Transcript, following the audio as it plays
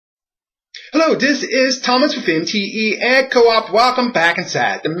Hello, this is Thomas with MTE Ag Co-op. Welcome back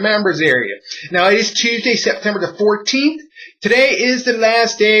inside the members area. Now, it is Tuesday, September the 14th. Today is the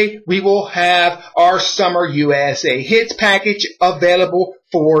last day we will have our Summer USA Hits package available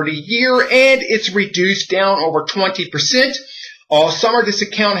for the year, and it's reduced down over 20%. All summer, this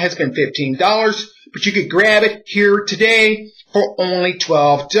account has been $15, but you could grab it here today for only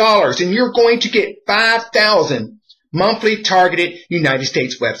 $12, and you're going to get 5,000 monthly targeted United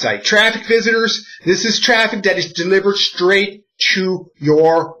States website traffic visitors. This is traffic that is delivered straight to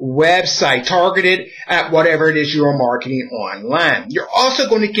your website, targeted at whatever it is you're marketing online. You're also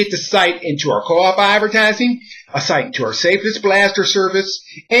going to get the site into our co-op advertising, a site into our Safest Blaster service,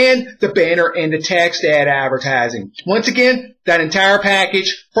 and the banner and the text ad advertising. Once again, that entire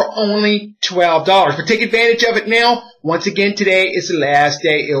package for only $12. But take advantage of it now. Once again, today is the last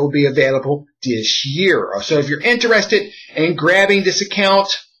day it will be available this year. So if you're interested in grabbing this account,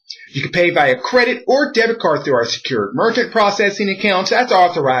 you can pay via credit or debit card through our secured merchant processing accounts. That's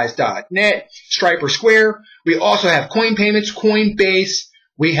authorized.net, Stripe or Square. We also have coin payments, Coinbase.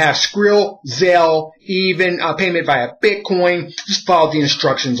 We have Skrill, Zelle, even payment via Bitcoin. Just follow the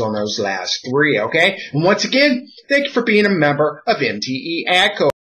instructions on those last three, okay? And once again, thank you for being a member of MTE Ag Co.